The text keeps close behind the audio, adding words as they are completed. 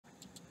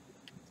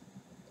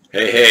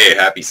Hey,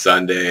 happy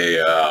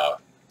Sunday,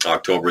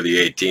 October the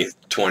 18th,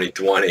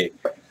 2020.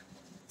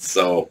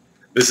 So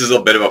this is a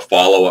bit of a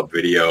follow-up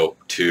video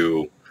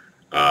to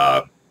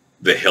uh,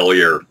 the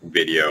Hillier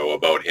video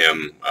about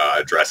him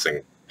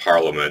addressing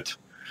Parliament,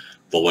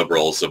 the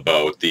Liberals,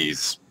 about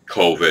these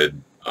COVID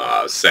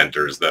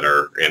centers that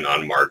are in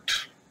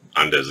unmarked,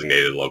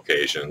 undesignated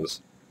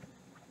locations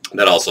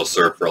that also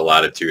serve for a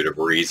latitude of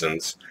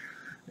reasons.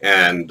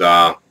 And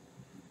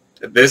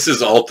this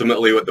is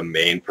ultimately what the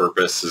main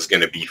purpose is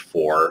going to be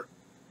for.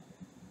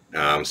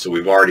 So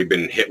we've already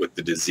been hit with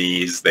the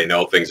disease. They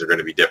know things are going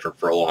to be different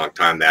for a long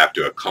time. They have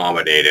to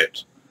accommodate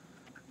it.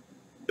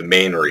 The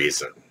main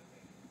reason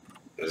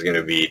is going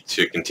to be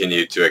to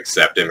continue to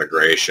accept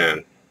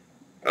immigration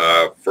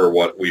for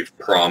what we've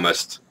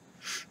promised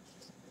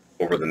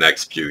over the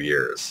next few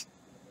years.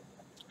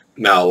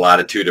 Now, a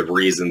latitude of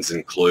reasons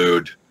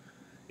include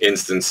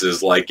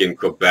instances like in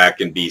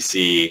Quebec and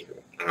BC.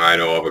 I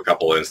know of a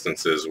couple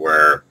instances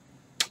where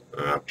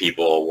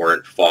people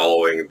weren't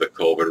following the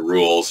COVID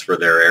rules for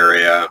their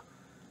area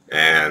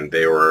and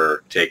they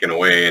were taken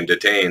away and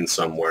detained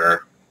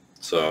somewhere.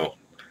 So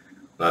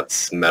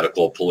that's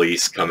medical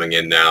police coming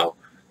in now.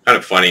 Kind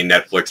of funny,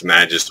 Netflix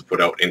manages to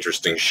put out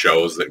interesting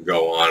shows that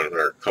go on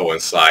or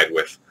coincide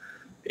with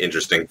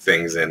interesting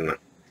things in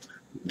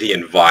the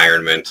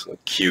environment.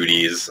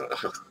 Cuties,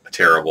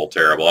 terrible.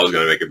 I was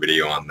going to make a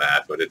video on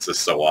that, but it's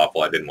just so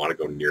awful I didn't want to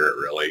go near it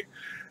really.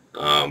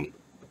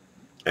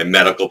 And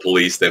medical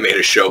police, they made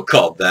a show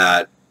called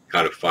that.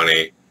 Kind of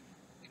funny.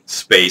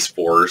 Space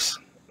Force,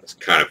 it's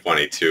kind of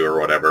funny too, or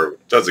whatever.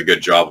 Does a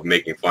good job of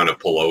making fun of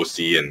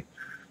Pelosi and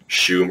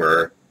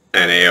Schumer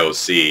and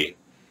AOC.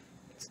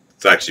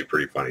 It's actually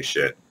pretty funny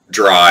shit.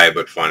 Dry,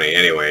 but funny.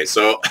 Anyway,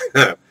 so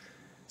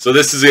so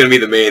this is going to be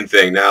the main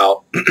thing.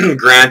 Now,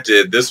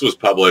 granted, this was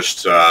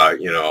published,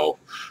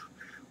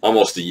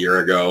 almost a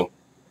year ago,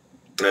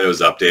 and it was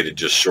updated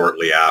just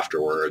shortly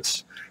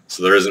afterwards.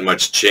 So there isn't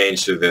much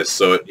change to this.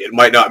 So it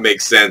might not make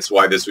sense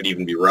why this would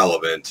even be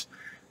relevant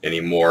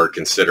anymore,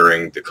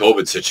 considering the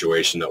COVID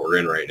situation that we're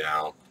in right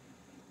now.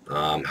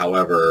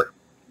 However,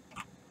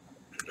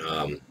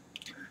 when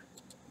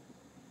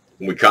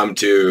we come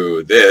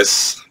to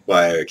this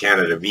by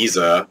Canada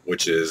Visa,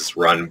 which is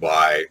run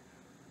by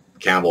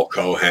Campbell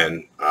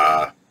Cohen,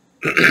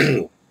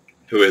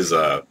 who is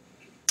a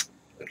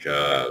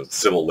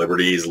civil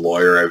liberties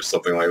lawyer or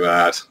something like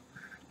that.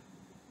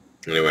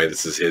 Anyway,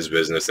 this is his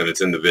business, and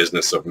it's in the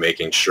business of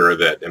making sure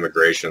that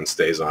immigration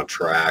stays on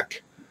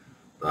track.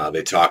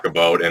 They talk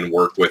about and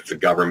work with the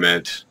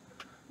government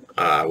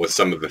with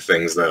some of the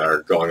things that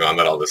are going on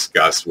that I'll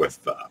discuss with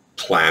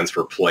plans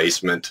for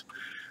placement.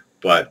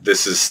 But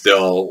this is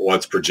still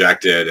what's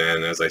projected,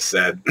 and as I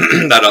said,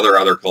 that other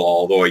article,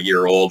 although a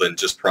year old and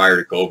just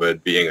prior to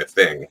COVID being a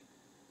thing,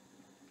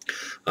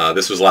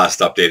 this was last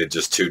updated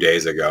just 2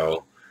 days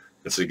ago.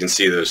 And so you can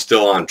see they're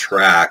still on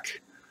track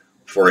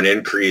for an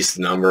increased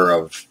number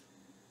of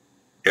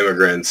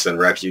immigrants and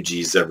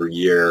refugees every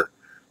year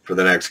for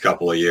the next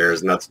couple of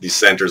years. And that's what these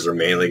centers are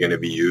mainly going to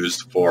be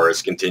used for,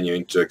 is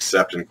continuing to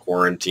accept and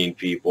quarantine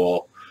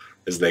people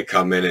as they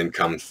come in and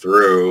come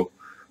through.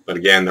 But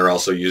again, they're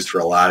also used for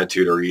a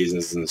latitude of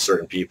reasons, and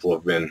certain people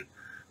have been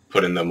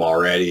put in them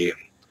already,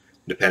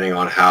 depending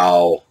on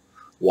how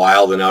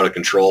wild and out of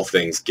control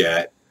things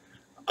get.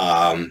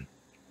 Who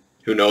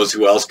knows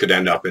who else could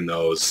end up in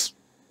those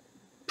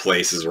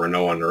places where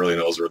no one really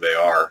knows where they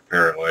are,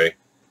 apparently. At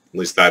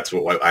least that's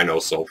what I know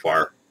so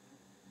far.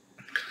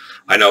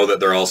 I know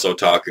that they're also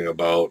talking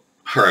about,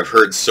 or I've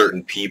heard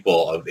certain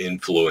people of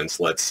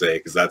influence, let's say,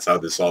 because that's how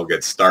this all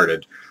gets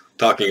started,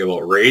 talking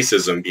about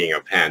racism being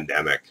a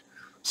pandemic.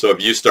 So if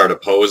you start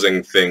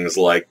opposing things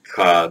like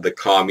the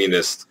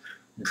communist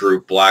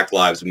group Black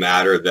Lives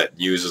Matter that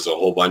uses a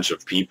whole bunch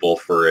of people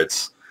for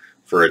its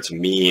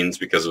means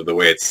because of the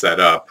way it's set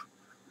up,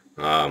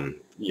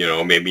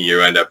 maybe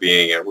you end up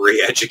being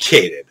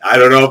re-educated. I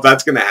don't know if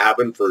that's going to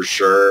happen for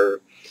sure,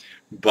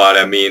 but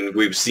I mean,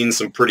 we've seen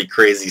some pretty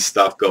crazy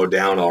stuff go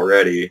down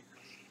already.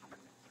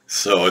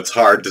 So it's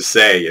hard to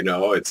say,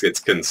 it's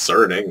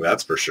concerning,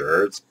 that's for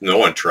sure. No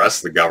one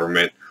trusts the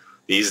government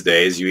these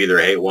days. You either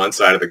hate one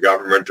side of the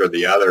government or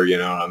the other, you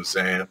know what I'm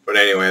saying? But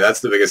anyway,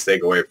 that's the biggest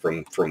takeaway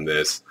from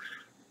this.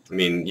 I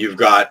mean, you've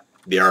got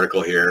the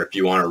article here if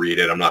you want to read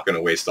it. I'm not going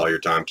to waste all your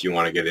time. If you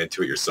want to get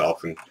into it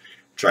yourself and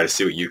try to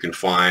see what you can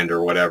find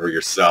or whatever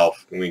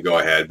yourself, we can go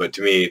ahead. But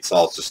to me, it's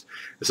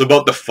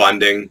about the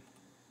funding.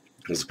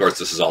 Because of course,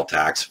 this is all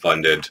tax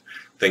funded,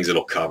 things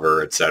it'll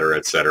cover, et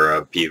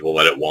cetera, people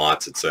that it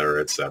wants, et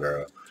cetera.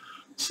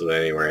 So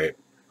anyway,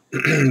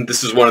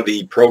 this is one of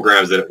the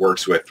programs that it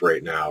works with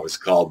right now. It's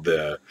called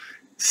the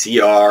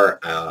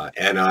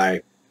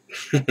CRNI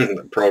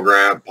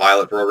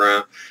pilot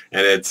program,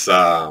 and it's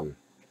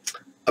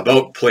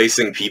about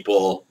placing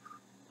people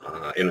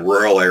in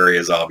rural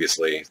areas,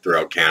 obviously,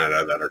 throughout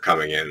Canada that are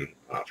coming in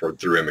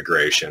through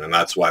immigration. And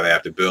that's why they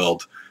have to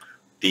build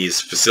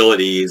these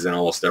facilities in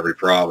almost every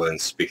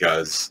province,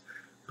 because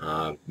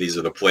these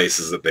are the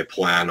places that they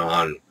plan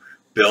on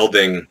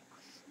building.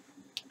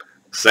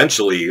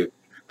 Essentially,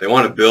 they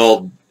want to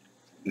build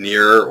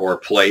near or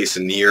place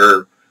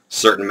near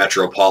certain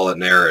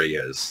metropolitan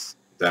areas.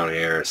 Down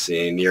here,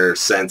 see, near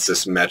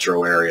census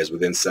metro areas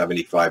within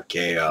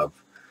 75K of.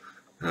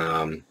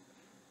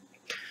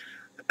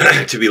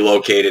 To be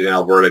located in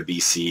Alberta,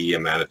 BC,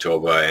 and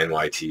Manitoba,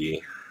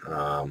 NYT,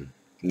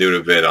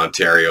 Nunavut,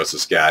 Ontario,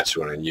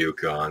 Saskatchewan, and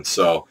Yukon.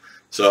 So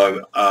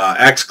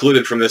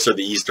excluded from this are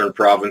the eastern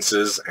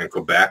provinces and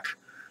Quebec.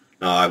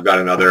 I've got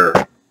another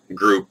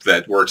group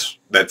that works,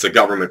 that's a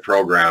government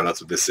program.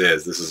 That's what this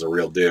is. This is a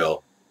real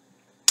deal.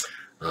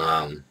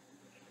 And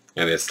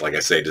it's, like I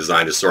say,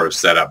 designed to sort of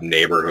set up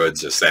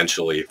neighborhoods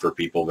essentially for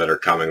people that are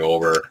coming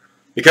over.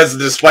 Because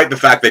despite the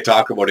fact they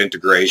talk about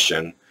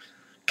integration,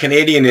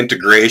 Canadian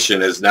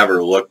integration has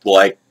never looked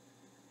like,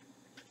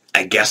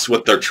 I guess,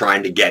 what they're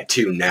trying to get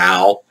to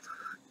now,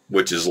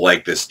 which is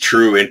like this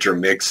true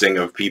intermixing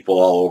of people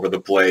all over the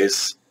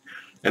place.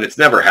 And it's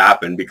never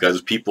happened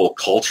because people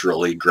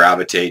culturally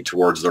gravitate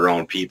towards their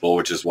own people,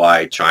 which is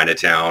why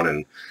Chinatown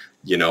and,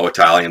 you know,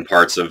 Italian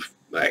parts of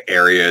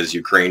areas,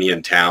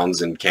 Ukrainian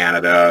towns in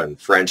Canada and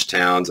French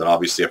towns, and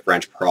obviously a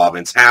French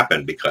province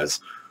happened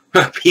because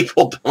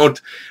people don't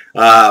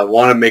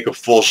want to make a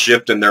full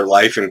shift in their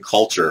life and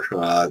culture.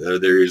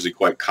 They're usually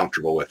quite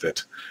comfortable with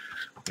it.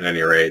 At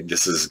any rate,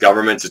 this is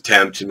government's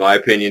attempt, in my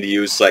opinion, to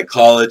use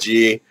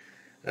psychology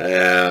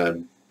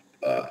and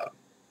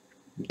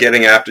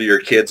getting after your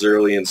kids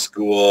early in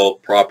school,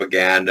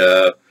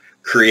 propaganda,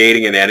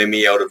 creating an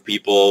enemy out of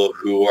people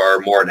who are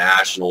more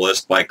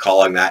nationalist by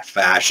calling that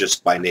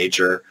fascist by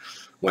nature,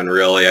 when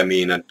really, I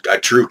mean, a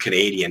true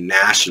Canadian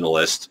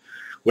nationalist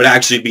would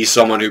actually be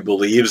someone who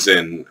believes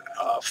in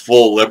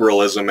full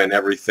liberalism and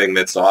everything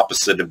that's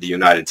opposite of the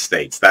United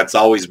States. That's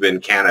always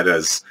been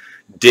Canada's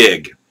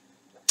dig,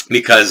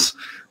 because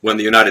when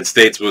the United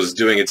States was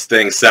doing its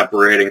thing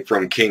separating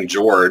from King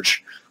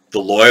George, the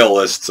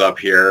loyalists up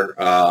here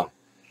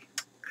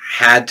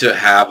had to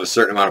have a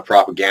certain amount of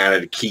propaganda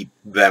to keep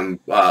them,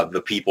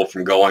 the people,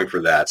 from going for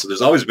that. So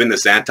there's always been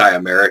this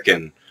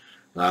anti-American,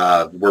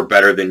 we're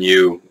better than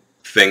you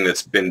thing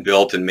that's been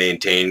built and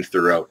maintained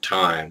throughout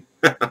time.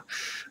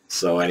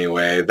 So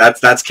anyway,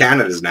 that's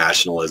Canada's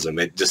nationalism.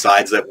 It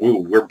decides that, woo,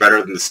 we're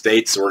better than the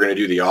States, so we're going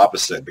to do the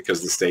opposite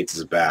because the States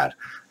is bad.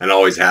 And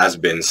always has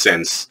been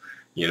since,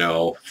 you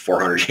know,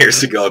 400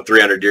 years ago,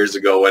 300 years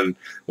ago,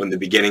 when the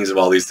beginnings of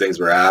all these things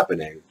were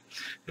happening.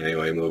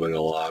 Anyway, moving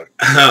along.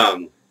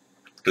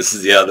 This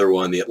is the other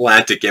one, the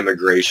Atlantic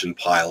immigration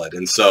pilot.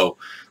 And so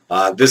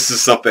this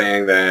is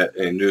something that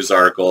in news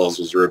articles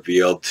was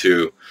revealed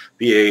to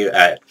be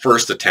at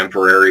first a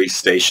temporary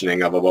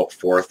stationing of about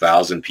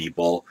 4,000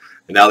 people.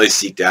 And now they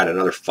seek to add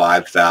another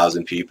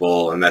 5,000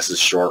 people, and this is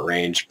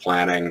short-range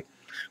planning.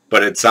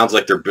 But it sounds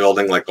like they're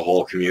building like a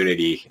whole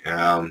community.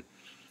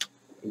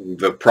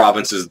 The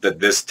provinces that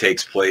this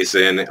takes place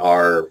in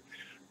are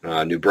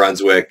New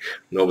Brunswick,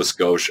 New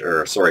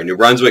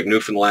Brunswick,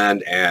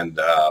 Newfoundland, and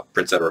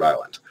Prince Edward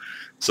Island.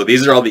 So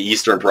these are all the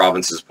eastern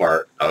provinces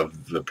part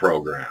of the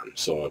program.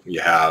 So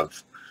you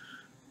have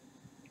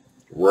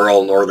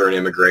rural northern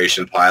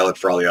immigration pilot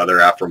for all the other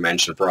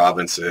aforementioned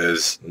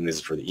provinces, and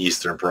these are for the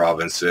eastern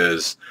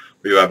provinces.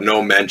 We have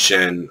no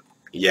mention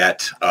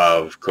yet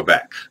of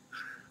Quebec,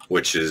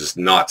 which is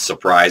not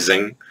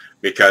surprising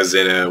because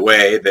in a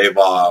way they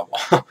were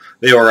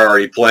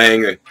already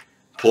playing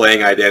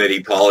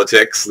identity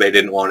politics. They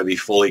didn't want to be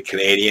fully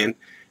Canadian,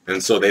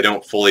 and so they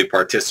don't fully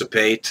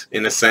participate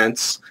in a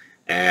sense,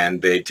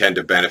 and they tend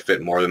to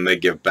benefit more than they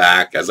give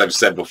back, as I've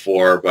said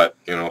before. But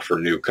you know, for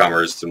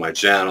newcomers to my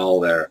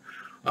channel,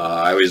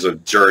 I was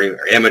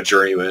am a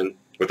journeyman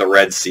with a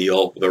red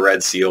seal. The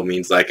red seal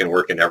means I can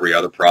work in every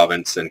other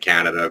province in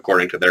Canada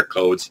according to their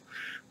codes,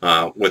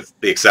 with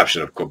the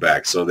exception of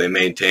Quebec. So they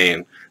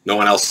maintain no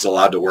one else is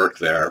allowed to work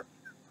there,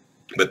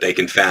 but they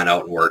can fan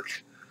out and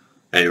work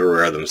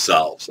anywhere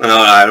themselves.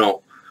 I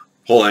don't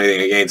hold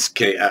anything against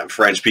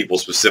French people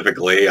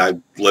specifically. I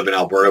live in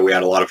Alberta. We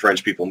had a lot of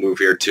French people move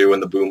here too when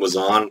the boom was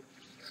on.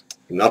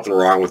 Nothing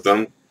wrong with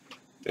them.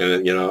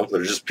 And, you know,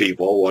 they're just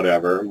people,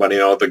 whatever. But, you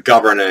know, the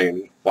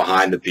governing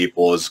behind the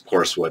people is, of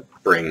course, what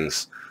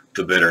brings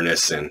the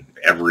bitterness in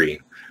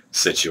every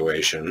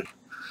situation.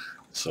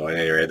 So,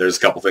 anyway, there's a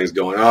couple things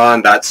going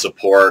on. That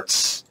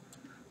supports,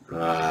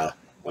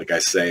 like I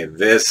say,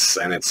 this,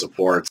 and it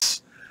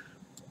supports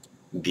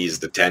these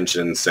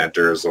detention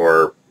centers,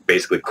 or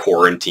basically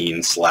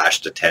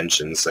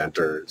quarantine/detention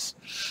centers.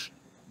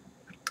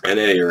 At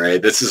any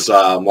rate, this is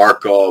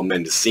Marco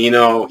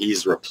Mendocino.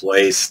 He's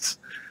replaced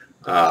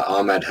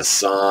Ahmed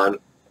Hassan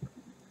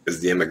is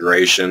the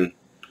immigration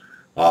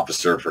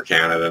officer for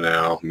Canada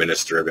now.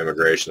 Minister of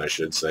Immigration, I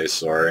should say,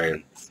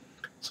 sorry.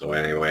 So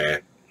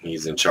anyway,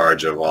 he's in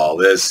charge of all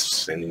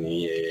this, and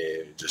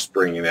just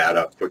bringing that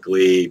up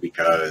quickly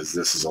because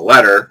this is a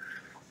letter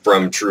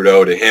from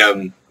Trudeau to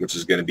him, which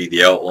is going to be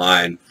the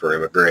outline for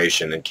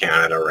immigration in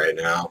Canada right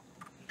now.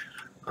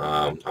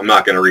 I'm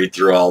not going to read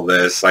through all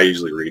this. I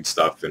usually read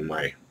stuff in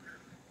my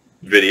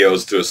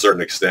videos to a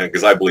certain extent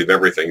because I believe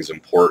everything's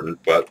important,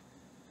 but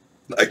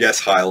I guess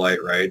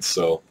highlight, right?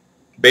 So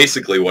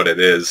basically what it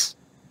is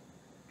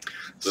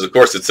of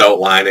course it's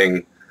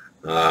outlining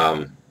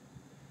Um,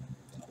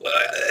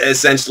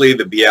 Essentially,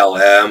 the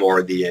BLM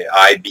or the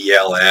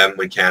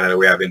IBLM. In Canada,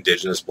 we have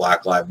Indigenous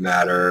Black Lives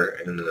Matter,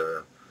 and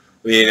I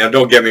mean,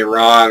 don't get me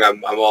wrong.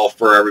 I'm all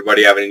for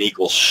everybody having an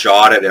equal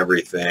shot at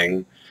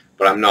everything,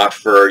 but I'm not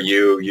for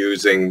you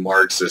using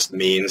Marxist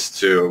means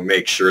to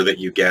make sure that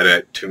you get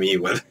it to me,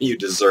 whether you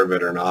deserve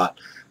it or not.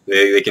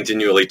 They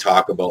continually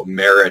talk about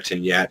merit,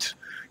 and yet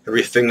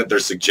everything that they're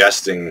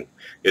suggesting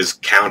is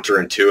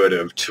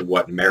counterintuitive to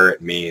what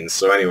merit means.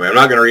 So anyway, I'm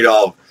not going to read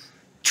all of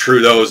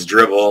Trudeau's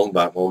dribble,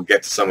 but we'll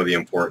get to some of the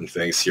important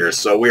things here.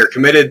 So we are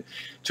committed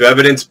to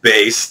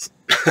evidence-based,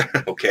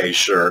 okay,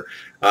 sure,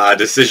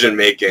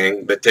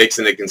 decision-making that takes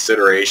into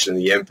consideration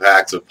the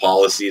impacts of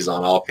policies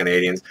on all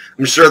Canadians.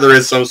 I'm sure there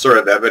is some sort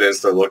of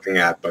evidence they're looking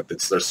at, but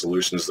it's their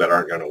solutions that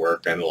aren't going to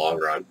work in the long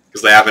run,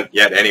 because they haven't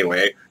yet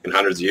anyway, in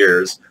hundreds of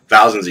years,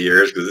 thousands of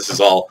years, because this is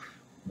all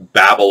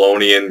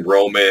Babylonian,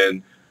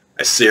 Roman,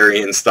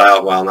 Assyrian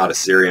style, well, not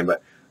Assyrian,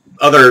 but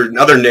other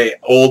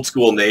old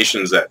school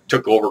nations that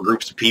took over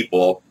groups of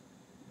people,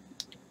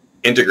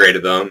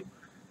 integrated them,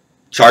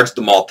 charged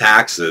them all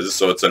taxes,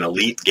 so it's an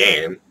elite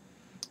game,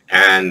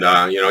 and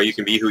you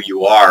can be who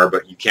you are,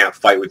 but you can't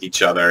fight with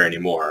each other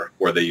anymore,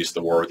 where they used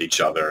to war with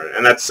each other,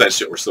 and that's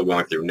essentially what we're still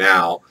going through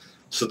now.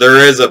 So there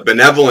is a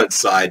benevolent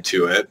side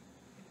to it,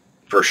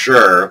 for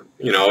sure.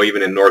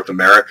 Even in North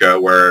America,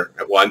 where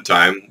at one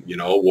time,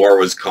 war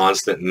was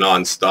constant and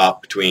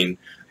nonstop between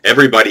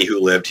everybody who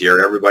lived here,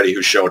 everybody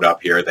who showed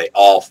up here. They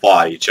all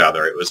fought each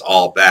other. It was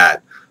all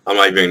bad. I'm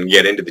not even going to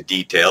get into the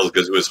details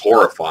because it was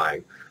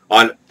horrifying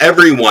on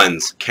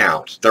everyone's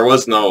count. There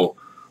was no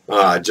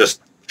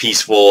just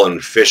peaceful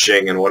and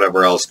fishing and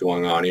whatever else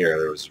going on here.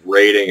 There was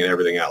raiding and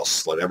everything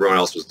else. Like everyone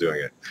else was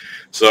doing it.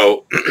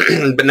 So,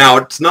 but now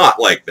it's not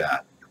like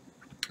that.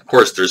 Of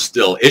course, there's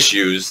still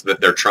issues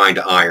that they're trying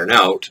to iron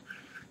out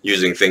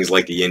using things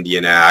like the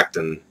Indian Act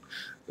and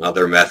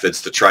other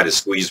methods to try to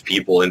squeeze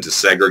people into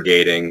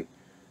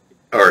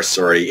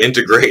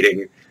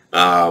integrating.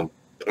 Of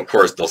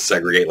course, they'll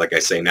segregate, like I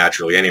say,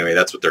 naturally anyway.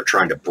 That's what they're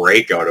trying to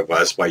break out of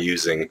us by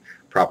using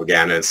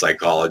propaganda and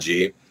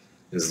psychology,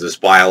 is this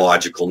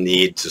biological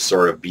need to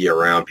sort of be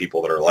around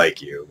people that are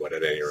like you. But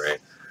at any rate,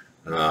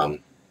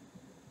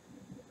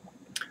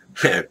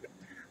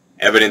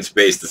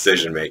 evidence-based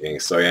decision-making.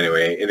 So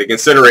anyway, into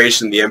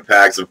consideration the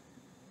impacts of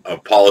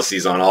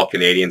policies on all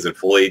Canadians and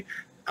fully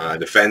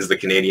defends the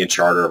Canadian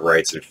Charter of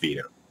Rights and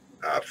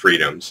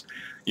Freedoms.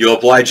 You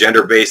apply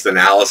gender-based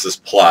analysis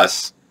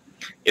plus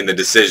in the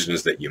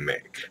decisions that you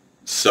make.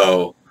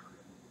 So,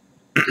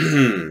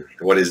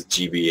 what is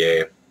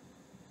GBA?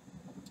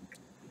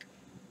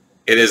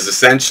 It is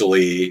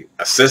essentially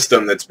a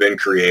system that's been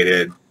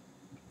created.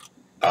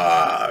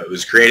 It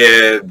was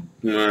created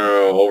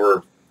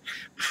before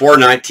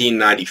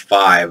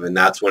 1995, and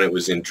that's when it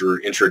was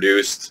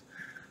introduced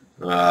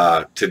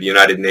to the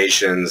United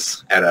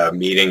Nations at a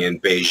meeting in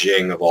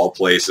Beijing, of all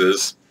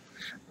places.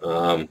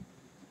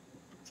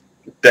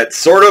 That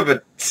sort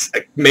of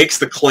makes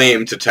the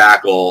claim to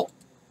tackle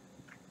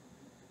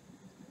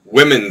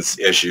women's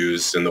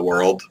issues in the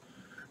world,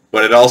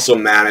 but it also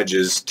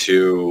manages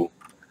to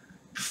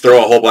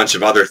throw a whole bunch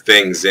of other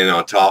things in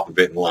on top of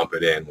it and lump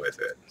it in with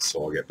it.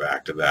 So we'll get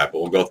back to that, but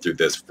we'll go through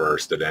this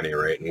first at any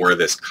rate and where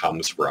this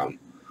comes from.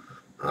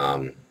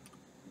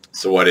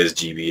 So what is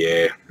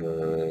GBA?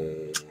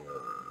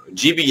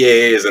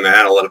 GBA is an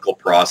analytical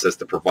process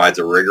that provides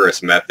a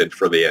rigorous method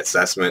for the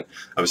assessment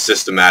of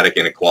systematic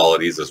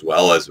inequalities, as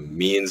well as a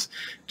means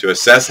to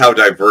assess how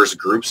diverse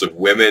groups of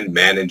women,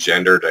 men, and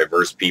gender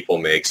diverse people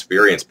may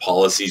experience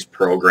policies,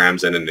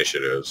 programs, and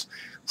initiatives.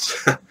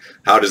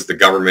 How does the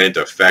government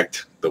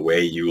affect the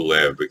way you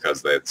live?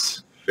 Because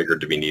that's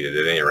figured to be needed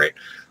at any rate.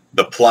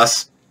 The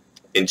plus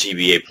in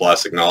GBA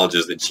plus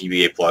acknowledges that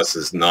GBA plus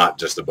is not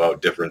just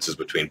about differences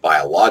between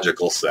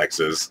biological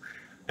sexes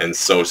and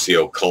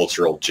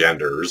socio-cultural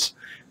genders,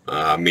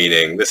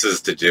 meaning this is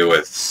to do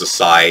with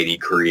society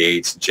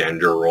creates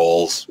gender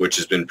roles, which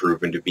has been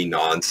proven to be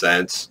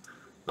nonsense.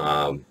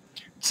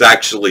 It's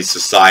actually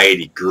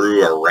society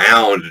grew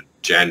around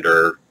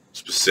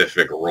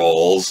gender-specific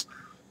roles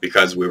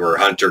because we were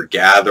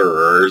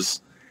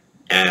hunter-gatherers,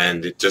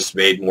 and it just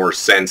made more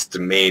sense to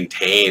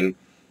maintain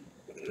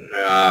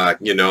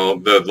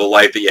the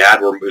life that you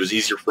had, where it was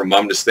easier for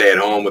mom to stay at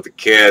home with the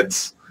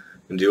kids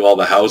and do all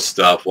the house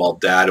stuff while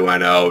dad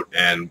went out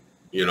and,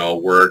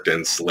 worked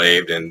and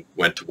slaved and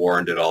went to war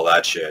and did all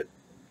that shit.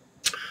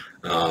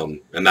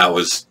 And that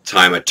was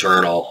time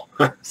eternal.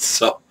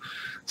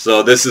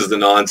 So this is the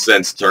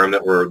nonsense term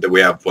that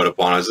we have put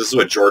upon us. This is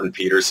what Jordan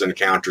Peterson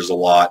counters a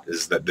lot,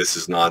 is that this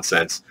is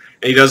nonsense.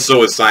 And he does so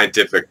with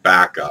scientific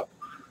backup.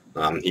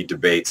 He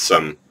debates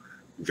some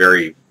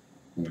very,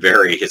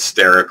 very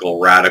hysterical,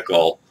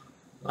 radical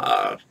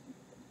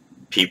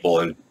people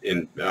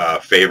in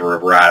favor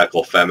of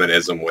radical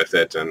feminism with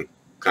it, and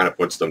kind of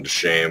puts them to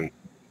shame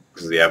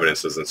because the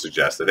evidence doesn't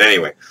suggest it.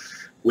 Anyway,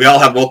 we all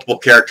have multiple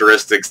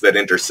characteristics that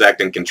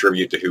intersect and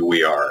contribute to who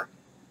we are.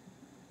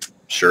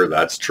 Sure,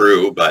 that's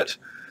true, but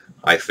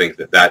I think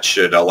that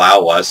should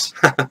allow us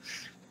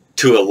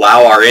to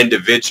allow our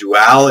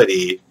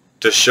individuality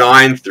to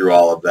shine through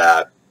all of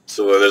that.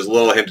 So there's a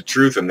little hint of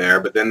truth in there,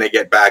 but then they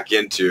get back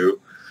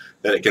into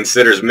that it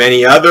considers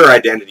many other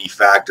identity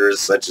factors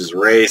such as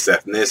race,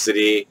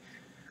 ethnicity,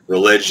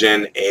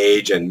 religion,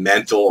 age, and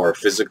mental or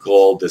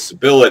physical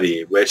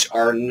disability, which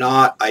are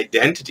not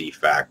identity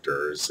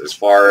factors as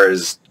far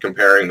as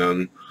comparing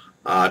them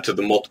to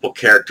the multiple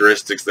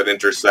characteristics that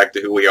intersect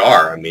to who we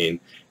are. I mean,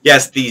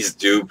 yes, these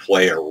do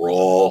play a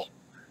role.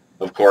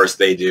 Of course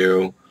they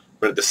do.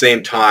 But at the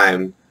same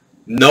time,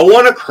 no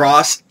one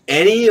across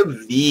any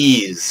of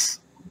these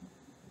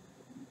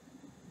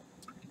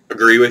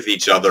agree with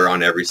each other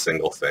on every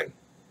single thing.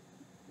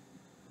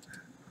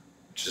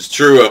 Which is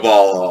true of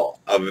all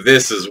of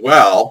this as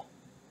well.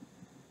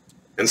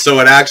 And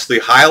so it actually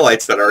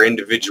highlights that our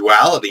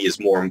individuality is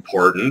more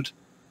important,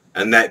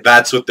 and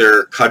that's what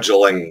they're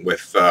cudgeling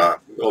with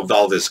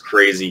all this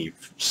crazy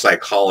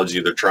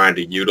psychology they're trying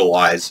to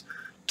utilize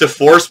to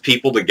force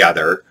people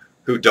together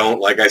who don't,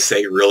 like I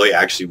say, really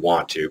actually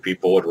want to.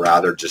 People would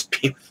rather just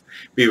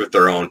be with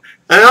their own.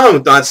 And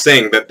I'm not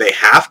saying that they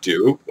have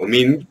to. I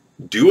mean,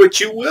 do what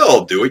you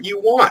will, do what you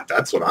want.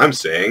 That's what I'm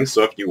saying.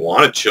 So if you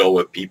want to chill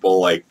with people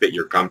like that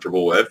you're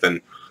comfortable with,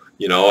 and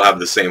you know, have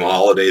the same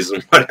holidays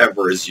and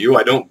whatever as you,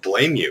 I don't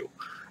blame you.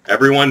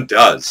 Everyone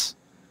does.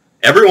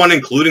 Everyone,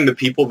 including the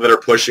people that are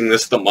pushing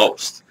this the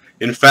most.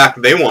 In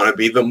fact, they want to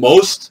be the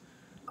most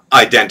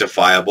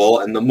identifiable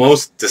and the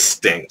most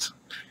distinct.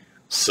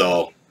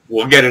 So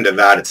we'll get into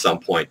that at some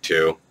point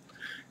too.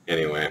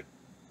 Anyway.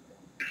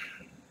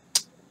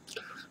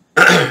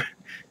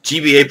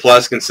 GBA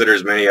Plus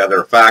considers many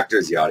other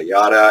factors, yada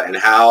yada, and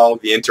how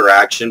the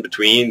interaction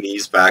between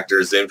these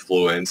factors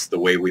influence the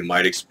way we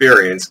might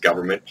experience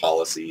government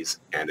policies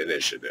and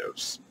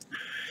initiatives.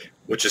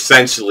 Which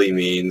essentially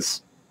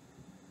means,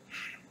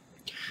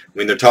 I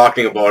mean, they're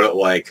talking about it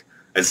like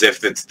as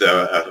if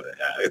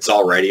it's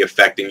already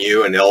affecting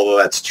you, and although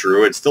that's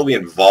true, it's still the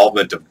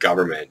involvement of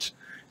government.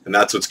 And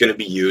that's what's going to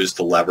be used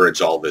to leverage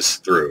all this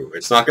through.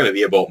 It's not going to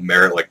be about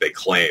merit like they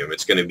claim.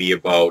 It's going to be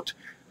about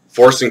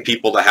forcing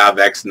people to have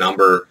X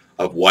number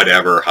of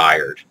whatever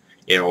hired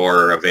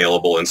or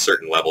available in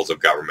certain levels of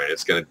government.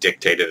 It's going to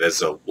dictate it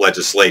as a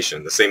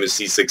legislation, the same as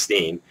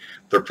C-16.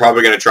 They're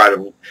probably going to try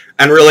to,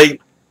 and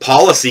really,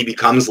 policy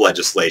becomes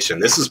legislation.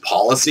 This is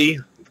policy.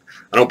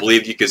 I don't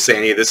believe you could say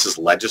any of this is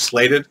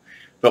legislated,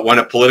 but when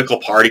a political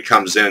party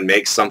comes in and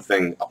makes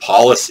something a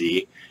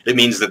policy, it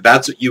means that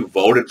that's what you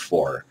voted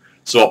for.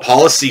 So a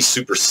policy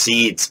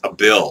supersedes a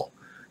bill.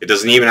 It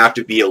doesn't even have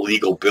to be a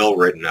legal bill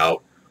written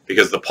out,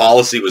 because the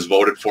policy was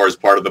voted for as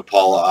part of the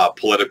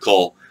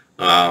political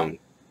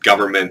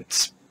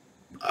government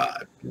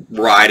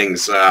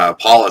ridings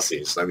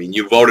policies. I mean,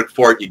 you voted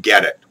for it, you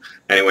get it.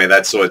 Anyway,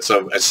 so it's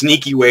a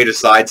sneaky way to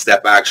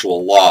sidestep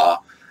actual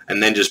law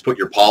and then just put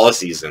your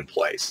policies in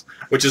place,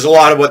 which is a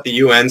lot of what the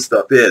UN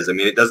stuff is. I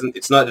mean, it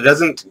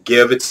doesn't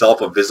give itself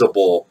a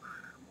visible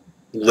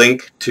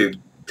link to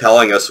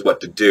telling us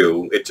what to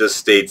do. It just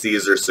states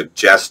these are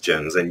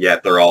suggestions, and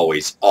yet they're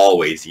always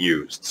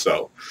used.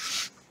 So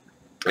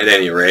at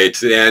any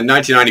rate, in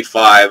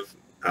 1995,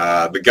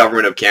 the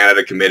government of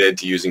Canada committed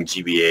to using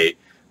GBA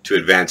to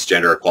advance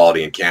gender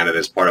equality in Canada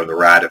as part of the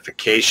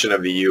ratification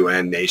of the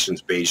UN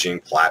Nations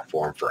Beijing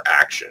Platform for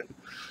Action.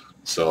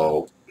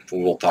 So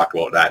we'll talk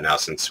about that now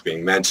since it's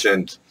being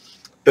mentioned.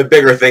 The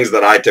bigger things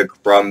that I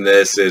took from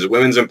this is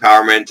women's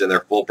empowerment and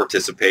their full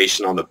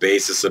participation on the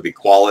basis of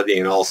equality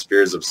in all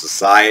spheres of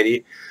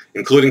society,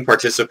 including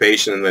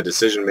participation in the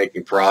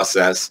decision-making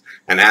process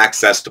and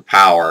access to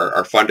power,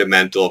 are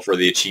fundamental for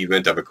the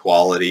achievement of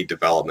equality,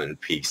 development, and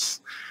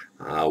peace.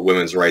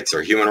 Women's rights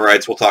are human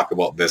rights. We'll talk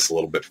about this a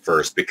little bit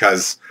first,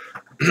 because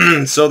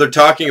so they're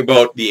talking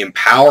about the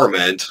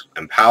empowerment.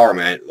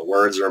 The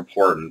words are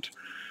important.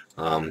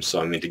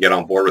 So I mean, to get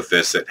on board with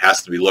this, it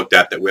has to be looked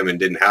at that women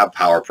didn't have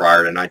power prior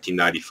to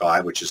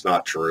 1995, which is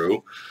not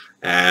true,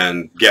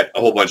 and get a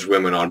whole bunch of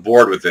women on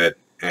board with it.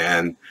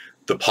 And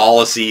the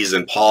policies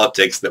and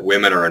politics that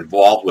women are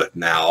involved with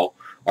now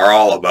are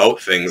all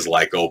about things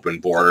like open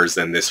borders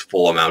and this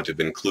full amount of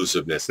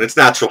inclusiveness. And it's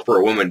natural for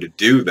a woman to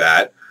do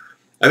that.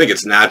 I think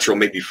it's natural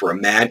maybe for a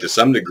man to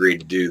some degree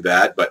to do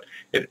that, but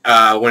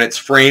when it's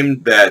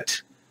framed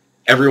that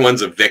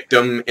everyone's a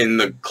victim in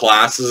the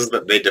classes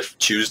that they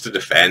choose to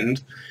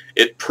defend,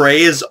 it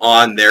preys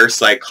on their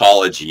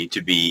psychology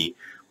to be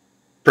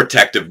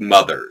protective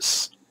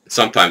mothers,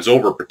 sometimes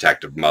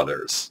overprotective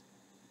mothers.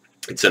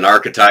 It's an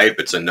archetype,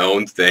 it's a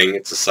known thing,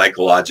 it's a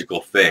psychological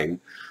thing.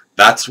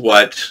 That's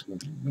what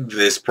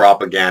this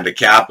propaganda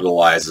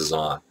capitalizes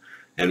on.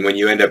 And when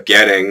you end up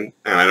getting,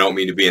 and I don't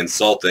mean to be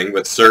insulting,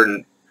 but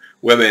certain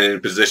women in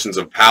positions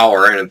of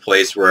power and in a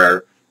place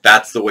where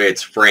that's the way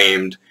it's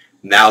framed,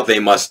 now they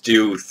must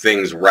do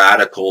things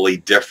radically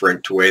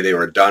different to the way they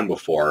were done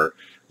before,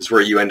 is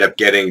where you end up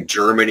getting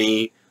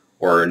Germany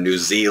or New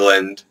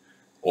Zealand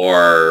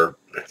or,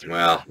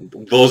 well,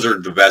 those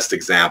are the best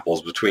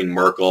examples between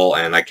Merkel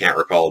and I can't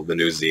recall the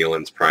New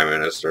Zealand's prime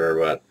minister,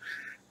 but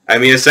I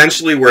mean,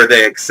 essentially where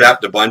they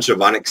accept a bunch of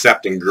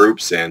unaccepting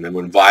groups in, and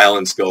when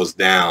violence goes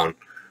down,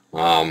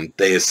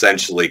 They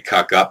essentially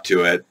cuck up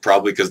to it,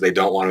 probably because they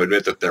don't want to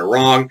admit that they're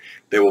wrong.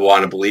 They will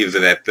want to believe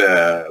that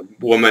the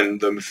woman,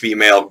 the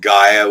female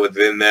Gaia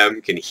within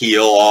them can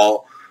heal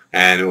all.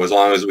 And as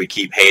long as we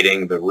keep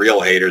hating the real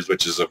haters,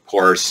 which is, of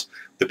course,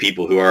 the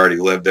people who already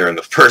lived there in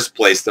the first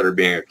place that are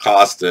being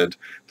accosted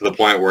to the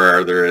point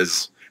where there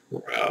is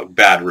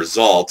bad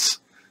results,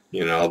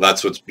 you know,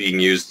 that's what's being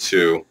used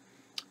to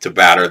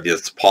batter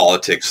this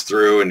politics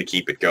through and to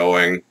keep it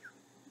going.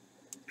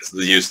 It's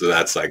the use of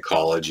that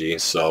psychology.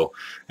 So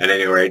at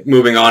any rate,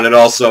 moving on, it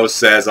also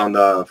says on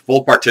the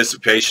full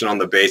participation on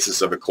the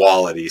basis of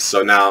equality.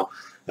 So now,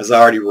 as I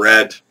already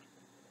read,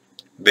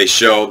 they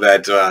show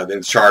that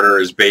the charter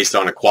is based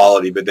on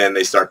equality, but then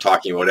they start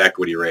talking about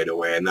equity right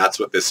away, and that's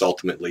what this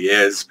ultimately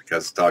is,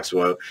 because it talks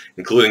about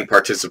including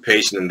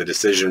participation in the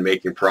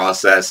decision-making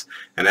process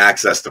and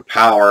access to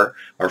power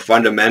are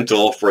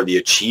fundamental for the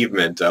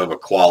achievement of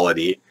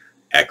equality,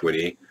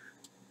 equity,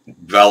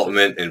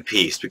 development, and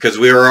peace, because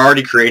we were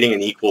already creating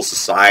an equal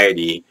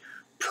society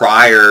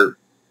prior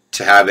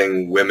to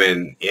having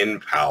women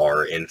in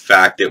power. In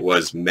fact, it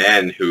was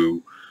men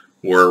who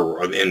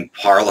were in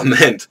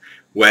parliament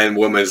when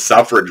women's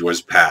suffrage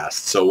was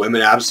passed. So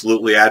women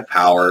absolutely had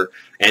power.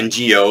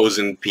 NGOs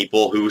and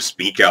people who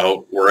speak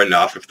out were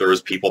enough if there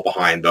was people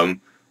behind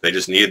them. They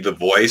just needed the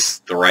voice,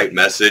 the right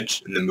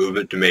message, and the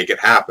movement to make it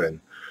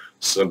happen.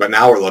 So, but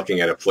now we're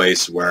looking at a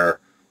place where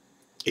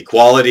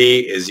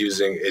equality is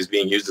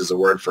being used as a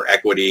word for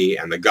equity,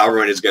 and the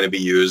government is going to be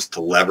used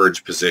to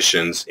leverage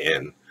positions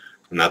in.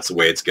 And that's the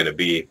way it's going to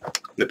be.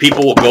 The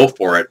people will go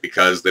for it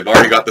because they've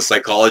already got the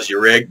psychology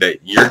rigged that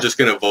you're just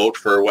going to vote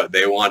for what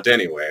they want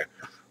anyway,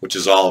 which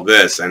is all of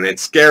this. And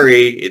it's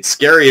scary. It's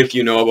scary if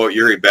you know about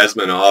Yuri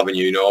Bezmenov and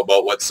you know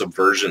about what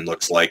subversion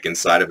looks like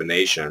inside of a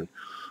nation,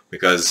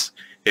 because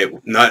it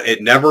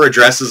never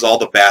addresses all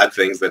the bad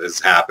things that has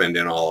happened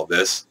in all of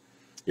this.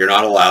 You're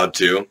not allowed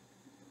to.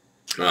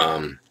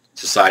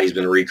 Society's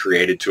been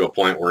recreated to a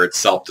point where it's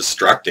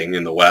self-destructing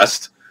in the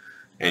West,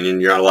 and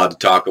you're not allowed to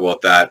talk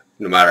about that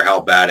no matter how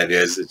bad it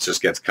is. It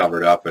just gets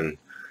covered up and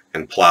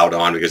plowed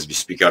on, because if you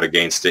speak out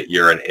against it,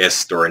 you're an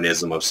ist or an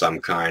ism of some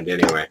kind.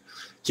 Anyway,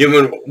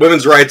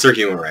 women's rights are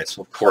human rights.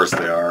 Of course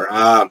they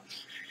are.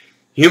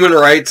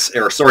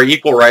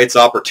 Equal rights,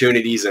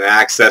 opportunities, and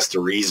access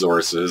to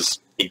resources,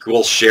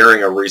 equal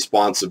sharing of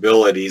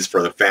responsibilities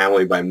for the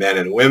family by men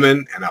and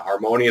women, and a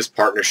harmonious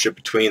partnership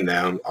between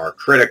them are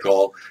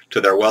critical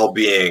to their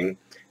well-being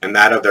and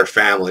that of their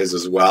families,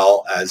 as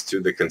well as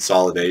to the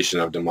consolidation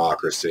of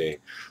democracy.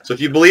 So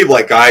if you believe,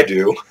 like I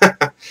do,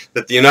 that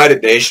the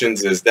United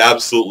Nations is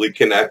absolutely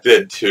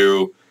connected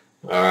to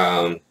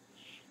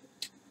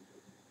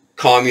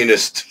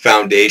communist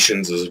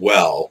foundations as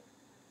well,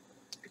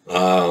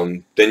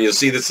 then you'll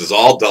see this is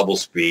all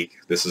doublespeak.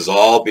 This is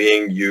all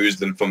being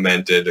used and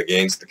fomented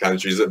against the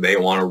countries that they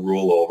want to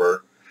rule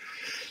over.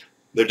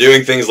 They're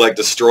doing things like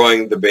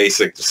destroying the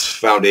basic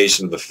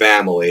foundation of the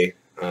family.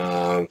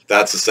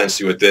 That's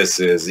essentially what this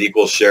is: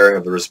 equal sharing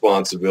of the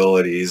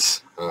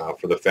responsibilities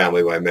for the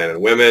family by men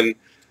and women.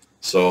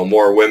 So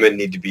more women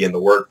need to be in the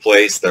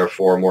workplace,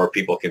 therefore more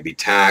people can be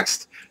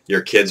taxed.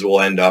 Your kids will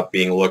end up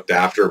being looked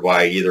after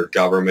by either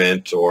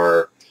government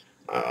or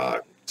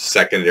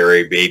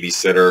secondary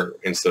babysitter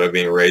instead of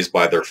being raised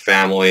by their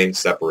family,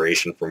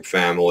 separation from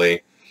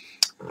family.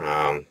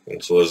 And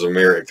so there's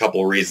a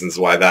couple of reasons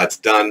why that's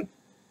done.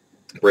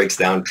 It breaks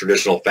down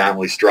traditional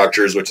family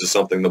structures, which is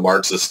something the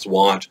Marxists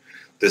want.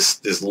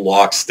 This is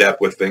lockstep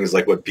with things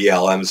like what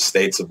BLM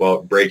states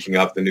about breaking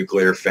up the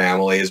nuclear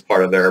family as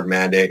part of their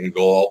mandate and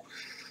goal.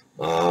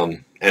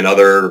 And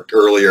other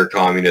earlier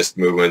communist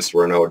movements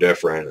were no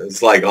different.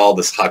 It's like all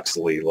this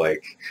Huxley,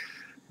 like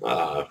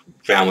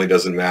family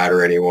doesn't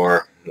matter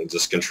anymore. It'll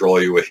just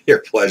control you with your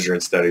pleasure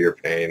instead of your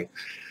pain.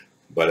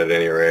 But at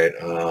any rate,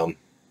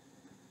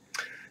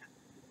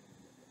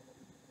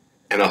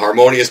 and a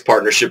harmonious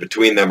partnership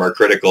between them are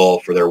critical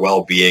for their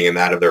well-being and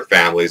that of their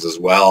families, as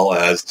well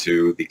as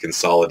to the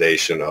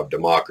consolidation of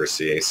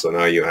democracy. So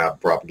now you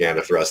have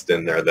propaganda thrust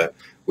in there that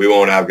we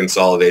won't have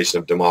consolidation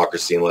of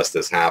democracy unless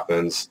this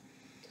happens.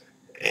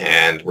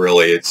 And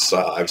really, it's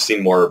I've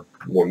seen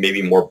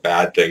maybe more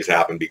bad things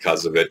happen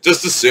because of it.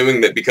 Just assuming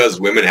that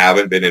because women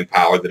haven't been in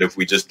power, that if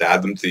we just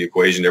add them to the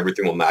equation,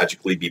 everything will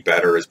magically be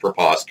better is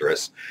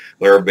preposterous.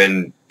 There have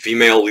been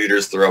female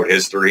leaders throughout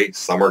history.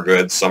 Some are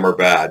good, some are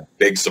bad.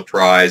 Big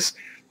surprise.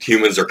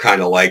 Humans are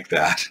kind of like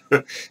that.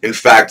 In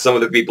fact, some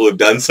of the people who've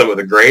done some of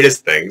the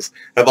greatest things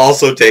have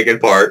also taken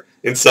part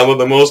in some of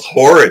the most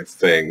horrid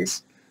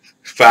things.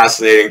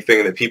 Fascinating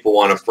thing that people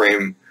want to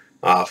frame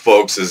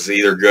folks as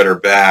either good or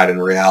bad. In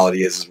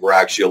reality is we're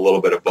actually a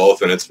little bit of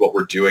both, and it's what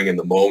we're doing in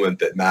the moment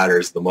that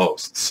matters the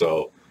most.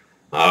 So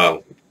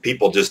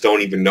people just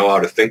don't even know how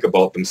to think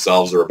about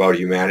themselves or about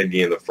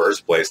humanity in the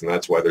first place, and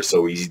that's why they're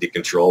so easy to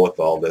control with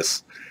all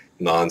this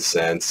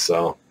nonsense.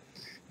 So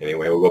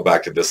anyway, we'll go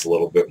back to this a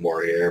little bit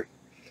more here.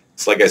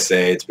 It's like I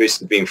say, it's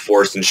basically being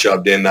forced and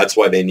shoved in. That's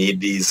why they need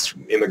these.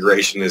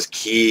 Immigration is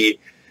key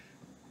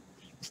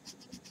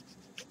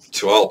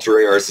to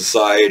altering our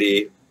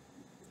society.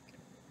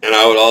 And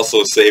I would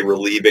also say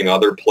relieving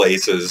other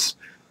places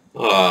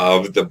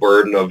of the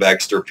burden of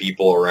extra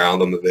people around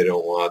them that they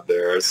don't want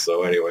there.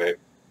 So anyway,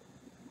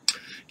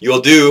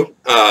 you'll do,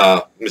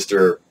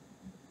 Mr.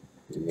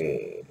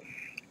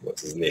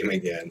 What's his name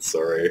again?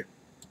 Sorry.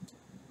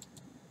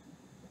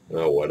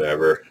 Oh,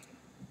 whatever.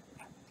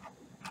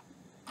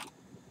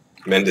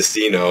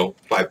 Mendocino.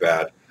 My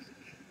bad.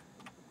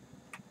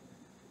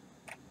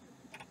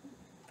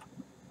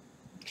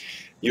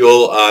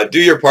 You'll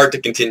do your part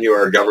to continue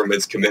our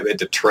government's commitment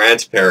to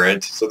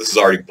transparent. So this is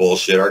already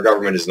bullshit. Our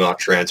government is not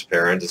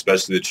transparent,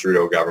 especially the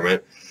Trudeau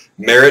government.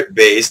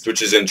 Merit-based,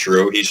 which isn't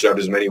true. He shoved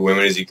as many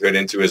women as he could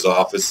into his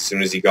office as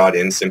soon as he got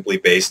in, simply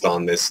based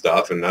on this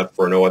stuff, and not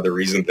for no other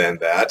reason than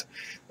that.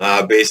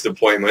 Based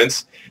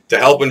appointments to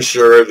help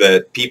ensure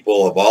that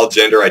people of all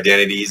gender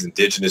identities,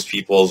 Indigenous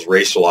peoples,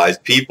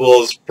 racialized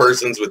peoples,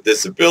 persons with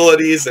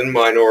disabilities, and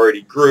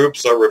minority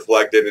groups are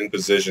reflected in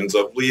positions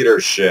of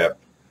leadership.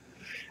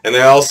 And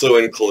they also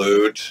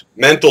include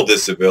mental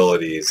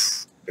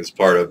disabilities as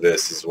part of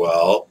this as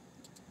well.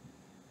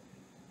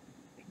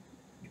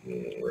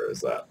 Where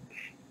is that?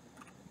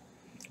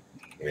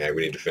 Yeah,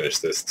 we need to finish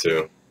this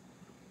too.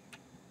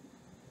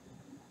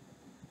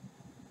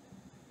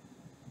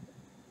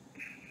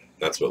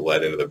 That's what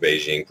led into the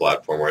Beijing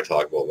platform where I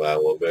talk about that a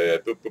little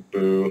bit. Boo, boo,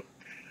 boo.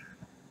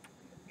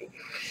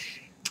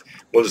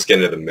 We'll just get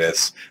into the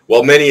myths.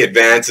 While many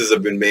advances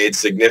have been made,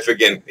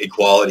 significant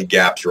equality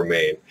gaps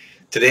remain.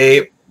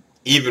 Today,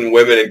 even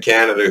women in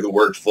Canada who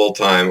work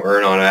full-time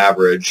earn on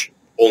average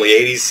only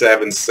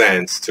 87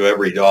 cents to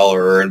every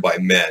dollar earned by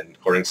men,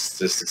 according to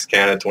Statistics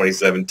Canada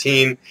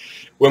 2017.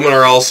 Women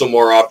are also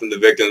more often the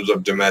victims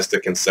of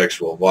domestic and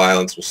sexual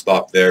violence. We'll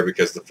stop there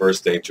because the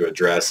first thing to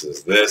address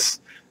is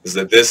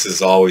that this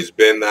has always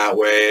been that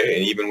way,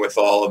 and even with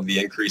all of the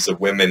increase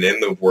of women in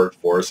the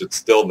workforce, it's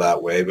still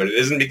that way, but it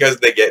isn't because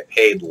they get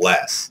paid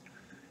less.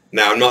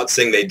 Now, I'm not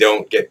saying they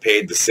don't get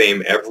paid the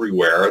same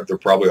everywhere. There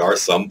probably are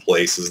some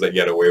places that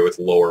get away with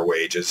lower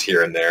wages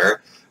here and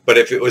there, but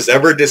if it was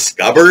ever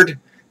discovered,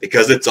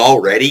 because it's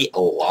already a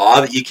law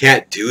that you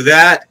can't do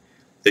that,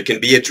 it can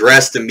be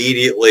addressed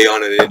immediately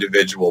on an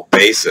individual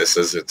basis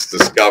as it's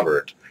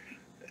discovered.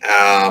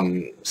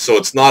 So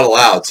it's not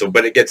allowed.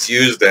 But it gets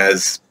used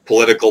as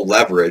political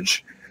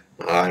leverage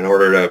in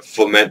order to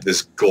foment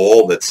this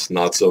goal that's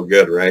not so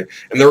good, right?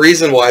 And the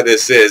reason why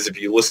this is, if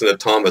you listen to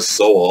Thomas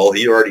Sowell,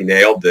 he already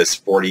nailed this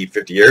 40,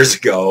 50 years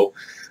ago,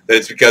 that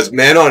it's because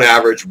men on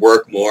average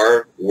work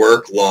more,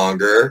 work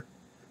longer,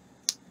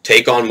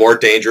 take on more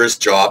dangerous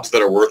jobs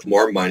that are worth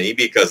more money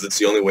because it's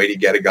the only way to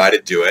get a guy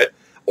to do it,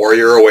 or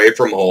you're away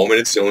from home and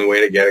it's the only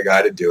way to get a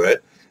guy to do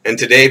it. And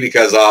today,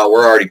 because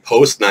we're already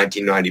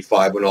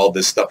post-1995 when all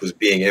this stuff was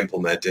being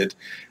implemented,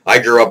 I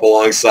grew up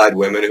alongside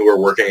women who were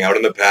working out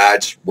in the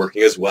patch,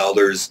 working as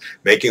welders,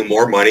 making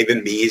more money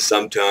than me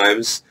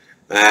sometimes,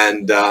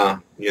 and,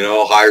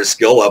 higher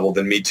skill level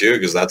than me too,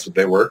 because that's what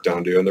they worked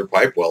on, doing their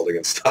pipe welding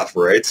and stuff,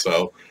 right?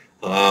 So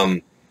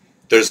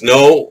there's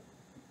no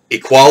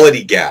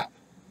equality gap.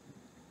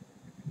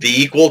 The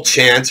equal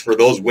chance for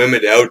those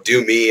women to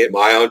outdo me at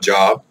my own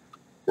job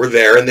were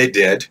there, and they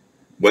did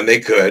when they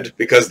could,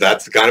 because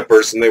that's the kind of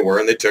person they were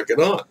and they took it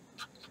on.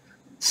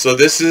 So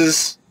this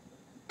is,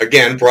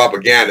 again,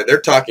 propaganda.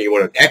 They're talking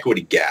about an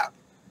equity gap.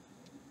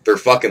 They're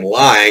fucking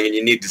lying, and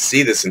you need to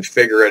see this and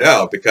figure it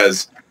out,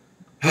 because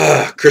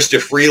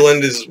Chrystia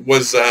Freeland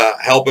was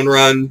helping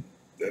run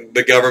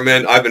the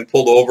government. I've been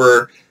pulled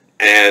over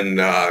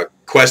and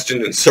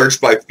questioned and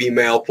searched by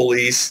female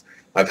police.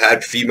 I've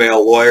had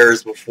female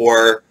lawyers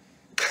before.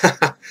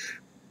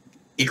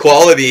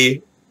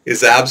 Equality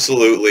is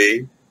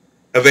absolutely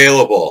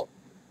available.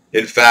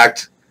 In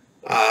fact,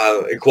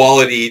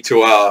 equality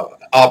to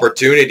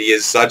opportunity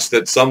is such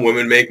that some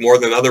women make more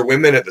than other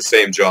women at the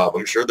same job.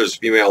 I'm sure there's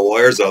female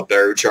lawyers out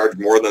there who charge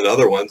more than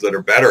other ones that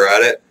are better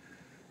at it.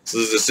 So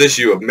there's this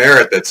issue of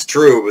merit that's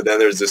true, but then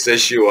there's this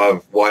issue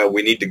of why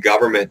we need the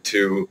government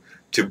to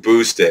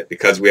boost it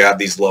because we have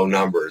these low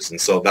numbers.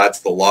 And so that's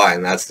the lie,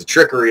 and that's the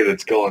trickery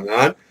that's going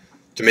on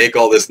to make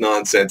all this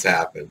nonsense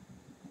happen.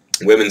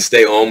 Women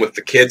stay home with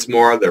the kids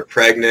more, they're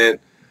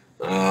pregnant.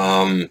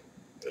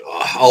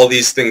 All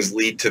these things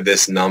lead to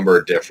this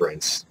number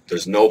difference.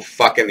 There's no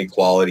fucking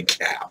equality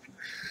gap.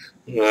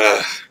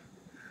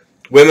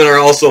 Women are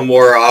also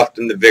more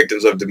often the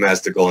victims of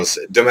domestic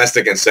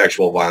and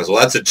sexual violence.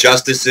 Well, that's a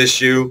justice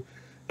issue.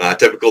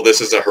 Typical, this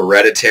is a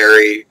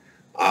hereditary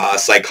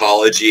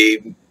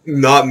psychology,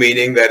 not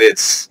meaning that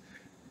it's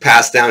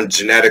passed down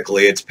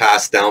genetically. It's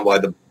passed down by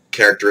the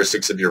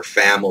characteristics of your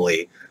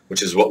family,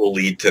 which is what will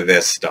lead to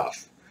this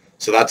stuff.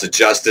 So that's a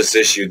justice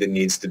issue that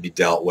needs to be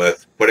dealt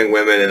with. Putting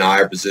women in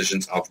higher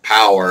positions of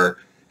power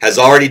has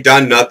already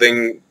done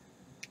nothing,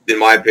 in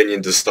my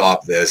opinion, to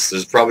stop this.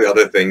 There's probably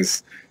other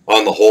things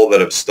on the whole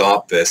that have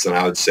stopped this, and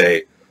I would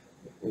say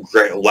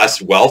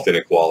less wealth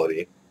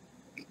inequality.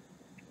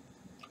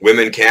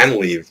 Women can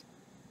leave.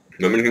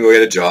 Women can go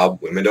get a job.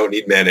 Women don't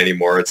need men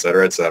anymore,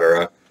 etc.,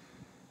 etc.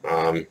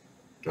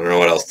 I don't know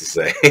what else to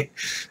say.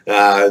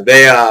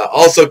 They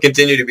also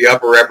continue to be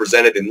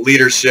upper-represented in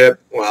leadership.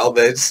 Well,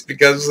 that's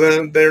because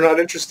they're not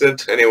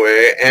interested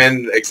anyway.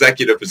 And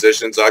executive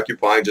positions,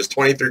 occupying just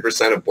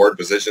 23% of board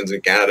positions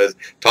in Canada's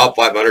top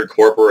 500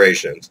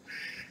 corporations.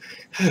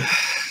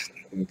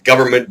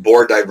 Government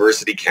Board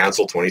Diversity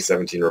Council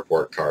 2017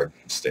 report card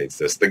states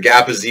this. The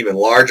gap is even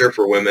larger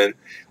for women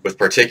with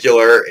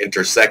particular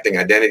intersecting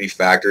identity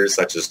factors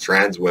such as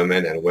trans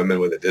women and women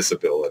with a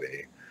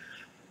disability.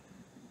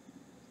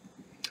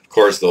 Of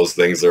course, those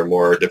things are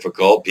more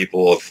difficult.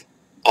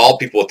 All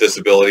people with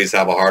disabilities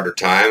have a harder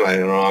time. I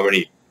don't know how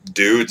many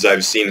dudes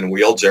I've seen in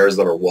wheelchairs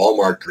that are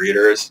Walmart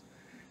greeters.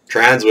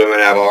 Trans women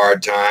have a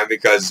hard time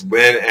because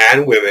women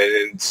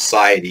in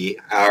society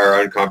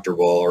are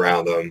uncomfortable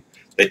around them.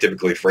 They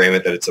typically frame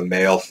it that it's a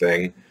male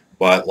thing,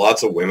 but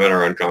lots of women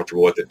are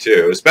uncomfortable with it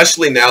too,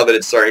 especially now that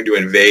it's starting to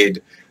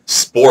invade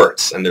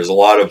sports, and there's a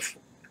lot of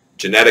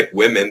genetic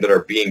women that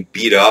are being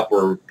beat up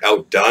or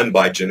outdone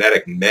by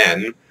genetic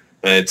men,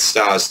 and it's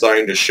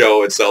starting to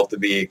show itself to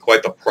be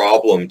quite the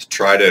problem to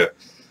try to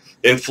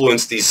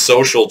influence these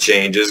social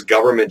changes,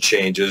 government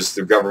changes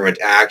through government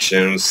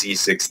action,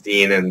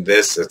 C-16 and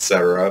this,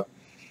 etc.,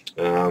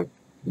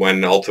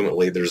 when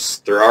ultimately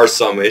there are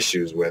some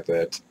issues with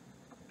it.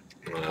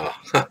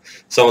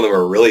 Some of them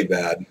are really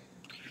bad.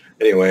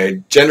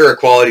 Anyway, gender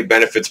equality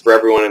benefits for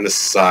everyone in the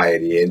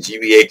society, and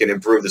GBA can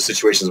improve the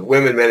situations of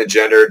women, men, and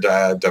gender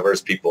diverse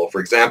people. For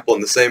example,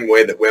 in the same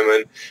way that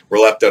women were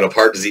left out of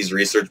heart disease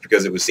research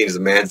because it was seen as a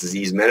man's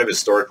disease, men have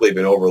historically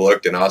been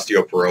overlooked in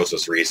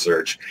osteoporosis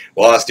research.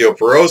 While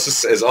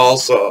osteoporosis is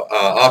also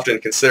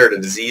often considered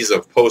a disease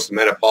of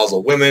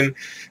postmenopausal women,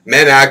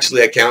 men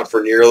actually account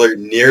for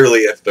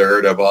nearly a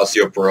third of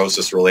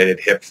osteoporosis-related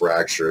hip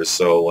fractures,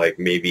 so like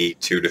maybe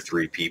 2 to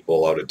 3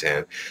 people out of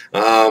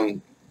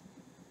 10.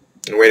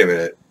 Wait a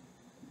minute.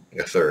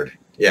 A third.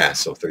 Yeah,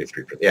 so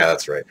 33%. Yeah,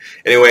 that's right.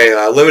 Anyway,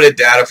 limited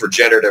data for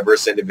gender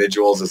diverse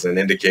individuals is an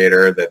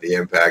indicator that the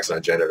impacts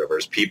on gender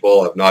diverse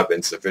people have not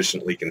been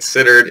sufficiently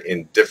considered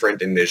in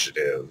different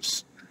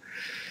initiatives.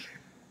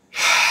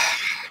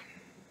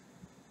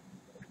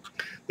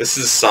 This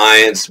is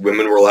science.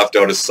 Women were left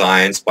out of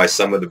science by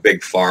some of the big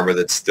pharma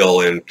that's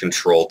still in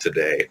control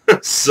today.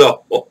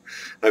 So,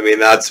 I mean,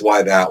 that's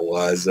why that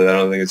was. I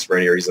don't think it's for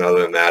any reason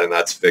other than that, and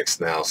that's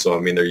fixed now. So, I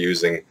mean, they're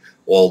using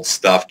old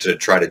stuff to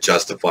try to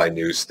justify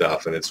new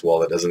stuff, and it's,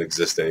 well, it doesn't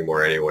exist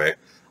anymore anyway.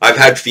 I've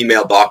had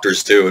female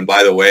doctors too, and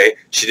by the way,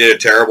 she did a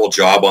terrible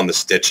job on the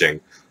stitching.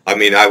 I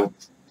mean, I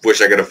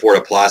wish I could afford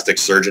a plastic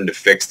surgeon to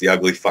fix the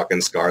ugly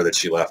fucking scar that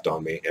she left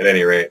on me. At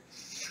any rate,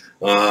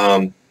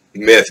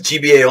 myth: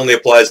 GBA only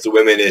applies to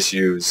women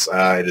issues.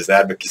 It is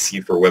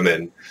advocacy for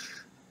women.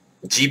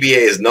 GBA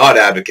is not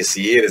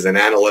advocacy. It is an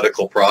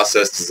analytical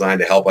process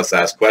designed to help us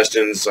ask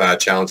questions,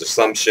 challenge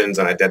assumptions,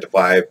 and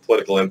identify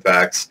political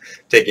impacts,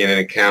 taking into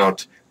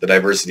account the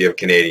diversity of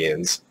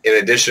Canadians. In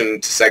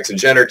addition to sex and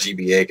gender,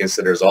 GBA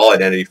considers all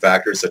identity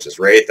factors such as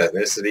race,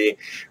 ethnicity,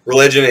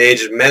 religion,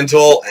 age,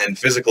 mental, and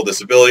physical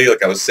disability.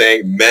 Like I was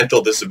saying,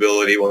 mental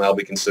disability will now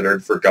be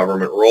considered for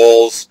government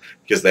roles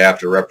because they have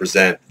to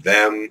represent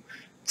them.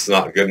 It's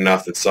not good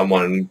enough that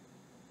someone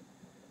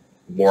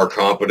more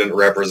competent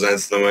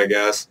represents them, I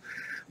guess.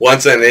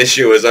 Once an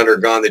issue has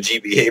undergone the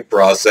GBA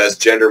process,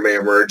 gender may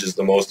emerge as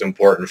the most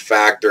important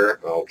factor.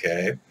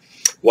 Okay.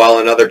 While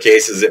in other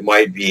cases it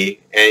might be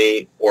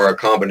any or a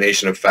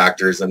combination of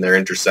factors and their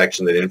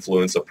intersection that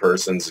influence a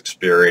person's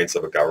experience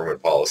of a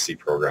government policy,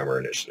 program,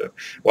 or initiative.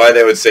 Why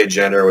they would say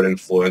gender would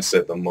influence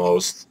it the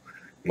most,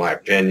 in my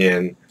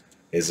opinion,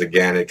 is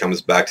again, it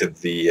comes back to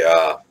the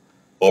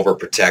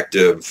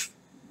overprotective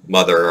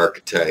mother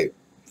archetype.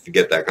 If you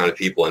get that kind of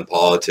people in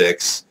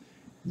politics,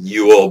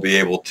 you will be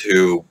able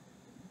to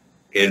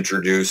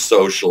introduce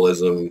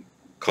socialism,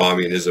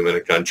 communism in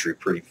a country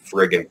pretty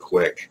friggin'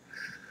 quick.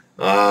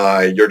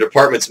 Your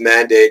department's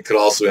mandate could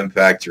also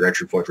impact your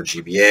entry point for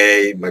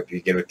GBA. It might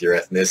begin with your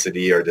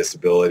ethnicity or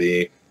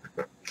disability.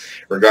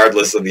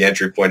 Regardless of the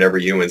entry point,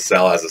 every human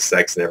cell has a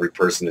sex and every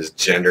person is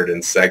gendered,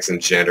 and sex and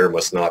gender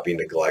must not be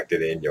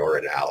neglected in your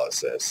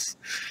analysis.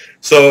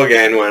 So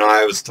again, when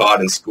I was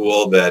taught in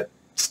school that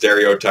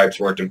stereotypes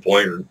weren't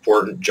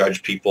important,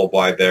 judge people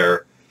by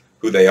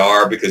who they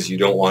are because you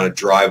don't want to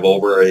drive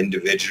over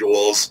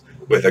individuals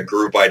with a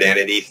group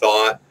identity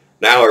thought.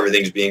 Now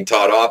everything's being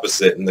taught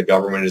opposite and the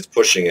government is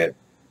pushing it.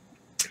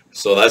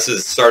 So this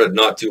has started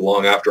not too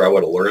long after I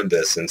would have learned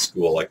this in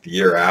school, like the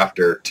year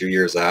after, 2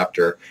 years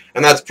after.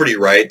 And that's pretty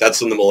right.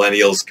 That's when the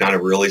millennials kind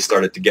of really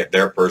started to get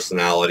their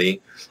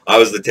personality. I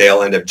was the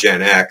tail end of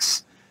Gen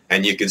X,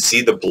 and you could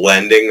see the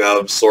blending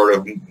of sort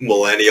of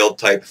millennial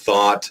type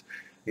thought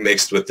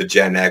mixed with the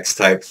Gen X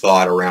type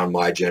thought around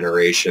my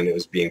generation. It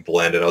was being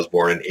blended. I was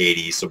born in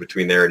 80, so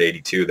between there and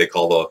 82, they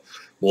call the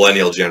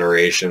millennial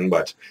generation.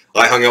 But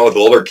I hung out with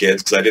older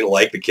kids because I didn't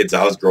like the kids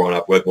I was growing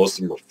up with. Most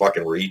of them were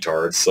fucking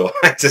retards, so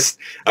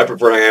I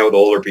prefer hanging out with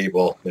older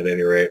people at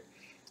any rate.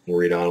 We'll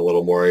read on a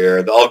little more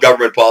here. All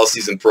government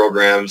policies and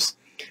programs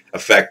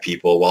affect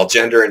people. While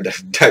gender and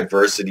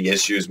diversity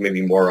issues may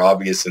be more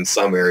obvious in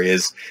some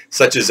areas,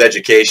 such as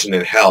education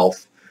and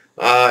health,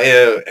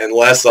 and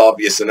less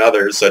obvious in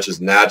others, such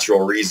as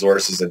natural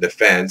resources and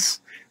defense.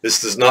 This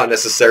does not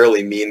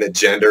necessarily mean that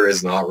gender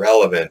is not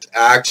relevant.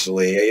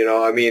 Actually,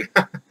 I mean,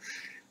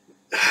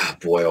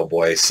 boy, oh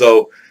boy.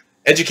 So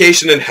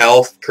education and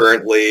health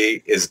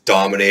currently is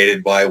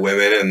dominated by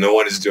women, and no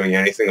one is doing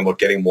anything about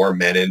getting more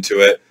men into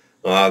it.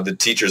 The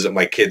teachers at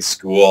my kids'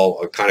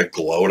 school kind of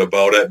gloat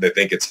about it. They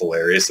think it's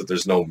hilarious that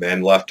there's no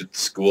men left at the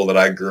school that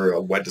I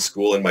went to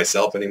school in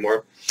myself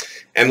anymore.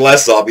 And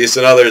less obvious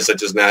in others,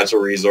 such as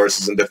natural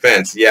resources and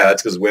defense. Yeah,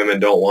 that's because women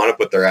don't want to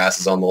put their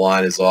asses on the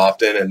line as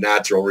often, and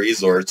natural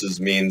resources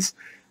means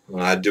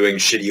doing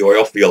shitty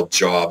oil field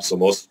jobs, so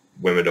most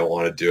women don't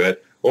want to do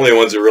it. Only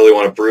ones who really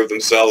want to prove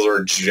themselves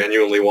or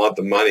genuinely want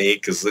the money,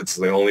 because it's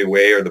the only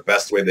way or the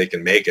best way they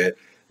can make it.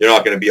 You're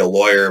not going to be a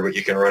lawyer, but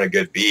you can run a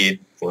good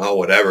beat. Well,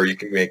 whatever, you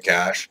can make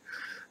cash.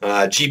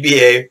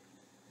 GBA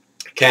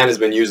has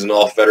been used in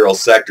all federal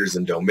sectors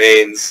and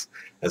domains,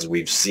 as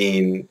we've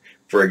seen.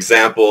 For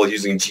example,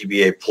 using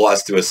GBA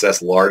Plus to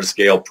assess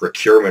large-scale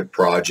procurement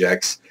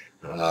projects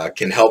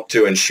can help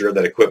to ensure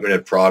that equipment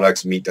and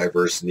products meet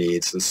diverse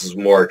needs. This is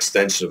more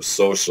extension of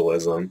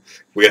socialism.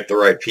 If we get the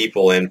right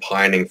people in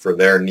pining for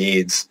their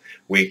needs,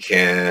 we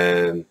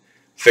can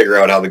figure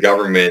out how the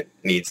government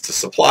needs to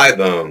supply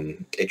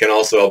them. It can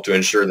also help to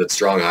ensure that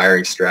strong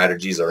hiring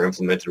strategies are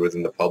implemented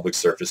within the public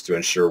service to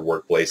ensure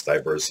workplace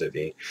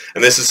diversity.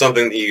 And this is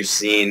something that you've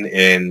seen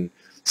in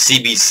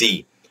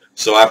CBC.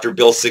 So after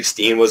Bill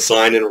 16 was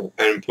signed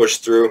and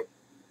pushed through,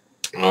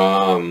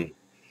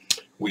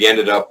 we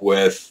ended up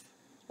with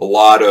a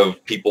lot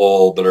of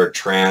people that are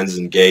trans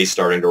and gay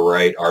starting to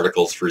write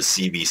articles for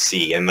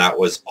CBC, and that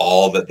was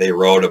all that they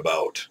wrote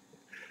about,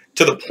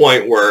 to the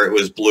point where it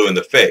was blue in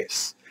the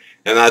face.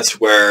 And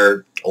that's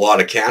where a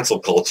lot of cancel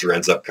culture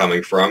ends up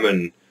coming from,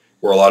 and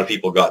where a lot of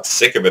people got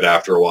sick of it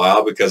after a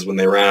while, because when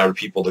they ran out of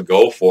people to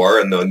go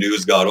for and the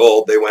news got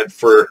old, they went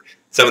for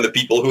some of the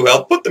people who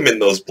helped put them in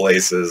those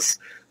places.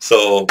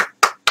 So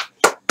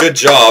good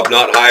job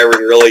not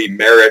hiring really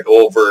merit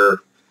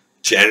over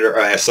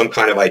gender, some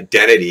kind of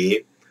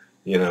identity.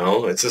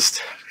 It's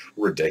just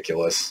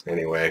ridiculous.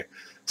 Anyway,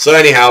 so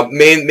anyhow,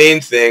 main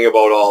thing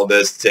about all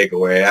this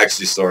takeaway.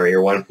 Actually, sorry,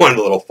 here one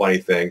little funny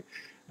thing.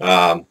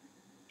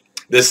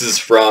 This is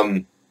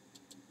from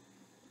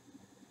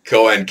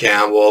Cohen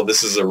Campbell.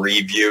 This is a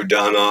review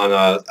done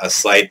on a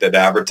site that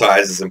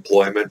advertises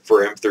employment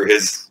for him through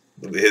his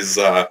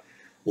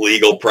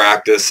legal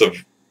practice of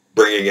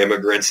bringing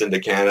immigrants into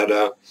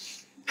Canada.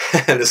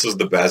 And this was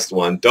the best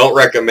one. Don't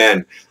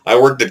recommend. I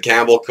worked at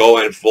Campbell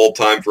Cohen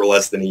full-time for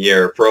less than a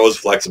year. Pros,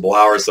 flexible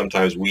hours,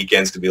 sometimes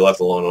weekends could be left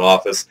alone in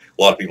office.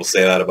 A lot of people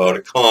say that about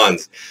it.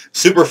 Cons,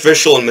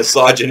 superficial and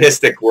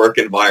misogynistic work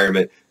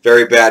environment.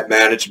 Very bad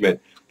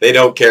management. They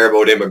don't care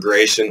about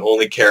immigration,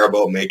 only care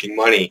about making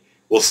money.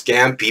 Will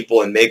scam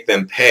people and make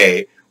them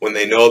pay when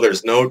they know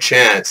there's no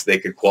chance they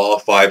could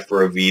qualify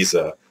for a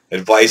visa.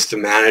 Advice to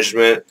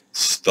management,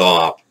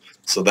 stop.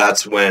 So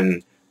that's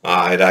when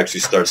it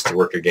actually starts to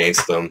work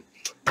against them.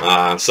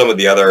 Some of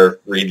the other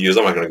reviews,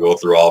 I'm not going to go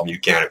through all of them. You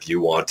can if you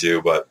want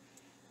to, but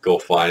go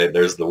find it.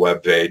 There's the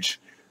webpage.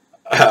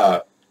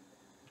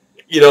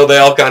 They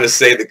all kind of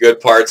say the good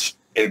parts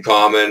in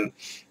common.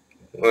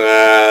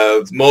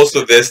 Most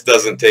of this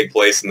doesn't take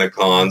place in the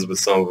cons, but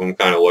some of them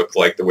kind of look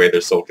like the way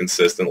they're so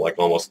consistent, like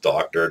almost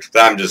doctored.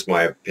 That's just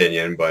my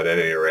opinion, but at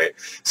any rate.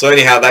 So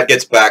anyhow, that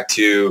gets back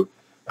to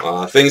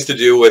things to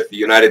do with the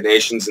United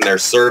Nations and their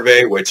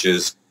survey, which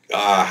is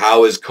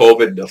how has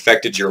COVID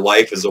affected your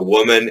life as a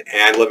woman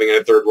and living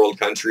in a third world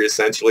country,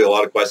 essentially. A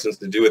lot of questions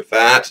to do with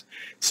that.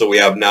 So we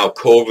have now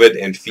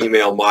COVID and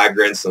female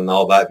migrants and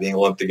all that being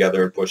lumped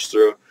together and pushed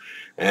through.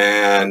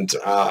 And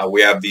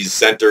we have these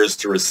centers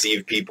to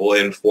receive people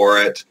in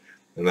for it.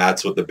 And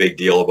that's what the big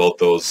deal about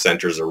those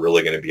centers are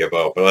really going to be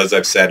about. But as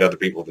I've said, other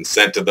people have been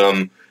sent to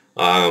them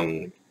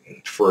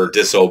for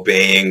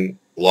disobeying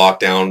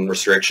lockdown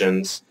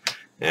restrictions.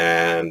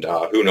 And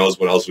who knows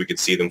what else we could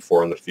see them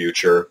for in the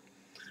future.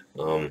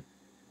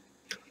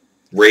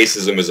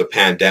 Racism as a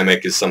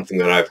pandemic is something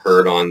that I've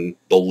heard on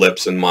the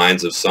lips and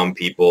minds of some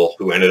people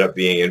who ended up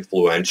being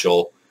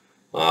influential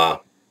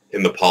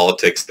in the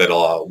politics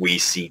that we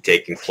see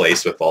taking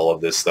place with all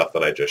of this stuff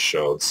that I just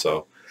showed.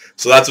 So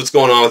that's what's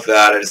going on with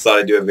that. I just thought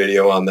I'd do a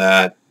video on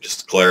that just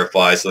to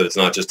clarify so that it's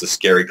not just a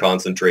scary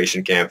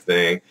concentration camp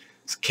thing.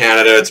 It's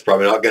Canada. It's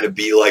probably not going to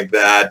be like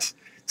that.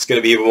 It's going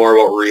to be more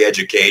about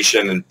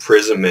re-education.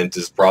 Imprisonment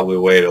is probably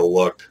a way to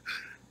look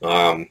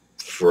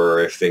for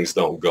if things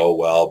don't go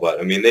well. But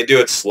I mean, they do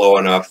it slow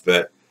enough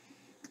that,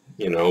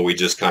 we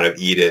just kind of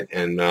eat it.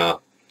 And of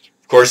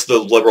course, the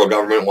Liberal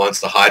government wants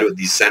to hide what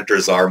these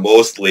centers are,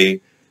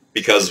 mostly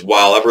because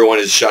while everyone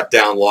is shut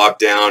down, locked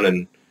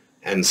down,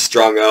 and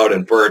strung out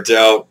and burnt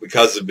out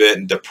because of it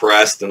and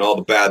depressed and all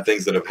the bad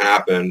things that have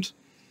happened,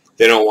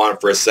 they don't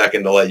want for a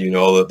second to let you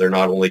know that they're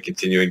not only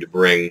continuing to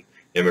bring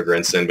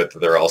immigrants in, but that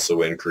they're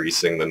also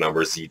increasing the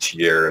numbers each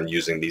year and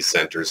using these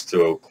centers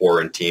to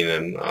quarantine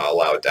and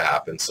allow it to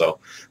happen. So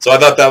I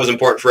thought that was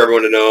important for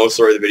everyone to know.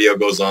 Sorry the video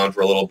goes on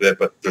for a little bit,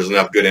 but there's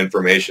enough good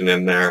information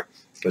in there.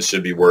 This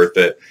should be worth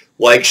it.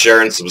 like,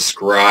 share, and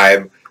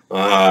subscribe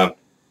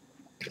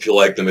if you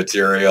like the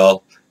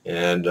material.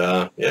 And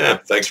yeah,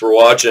 thanks for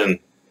watching.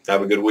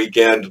 Have a good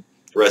weekend,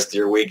 rest of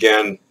your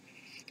weekend.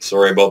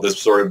 Sorry about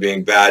this sort of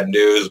being bad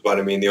news, but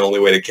I mean, the only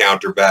way to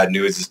counter bad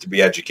news is to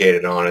be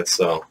educated on it.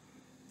 So,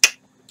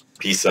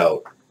 peace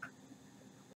out.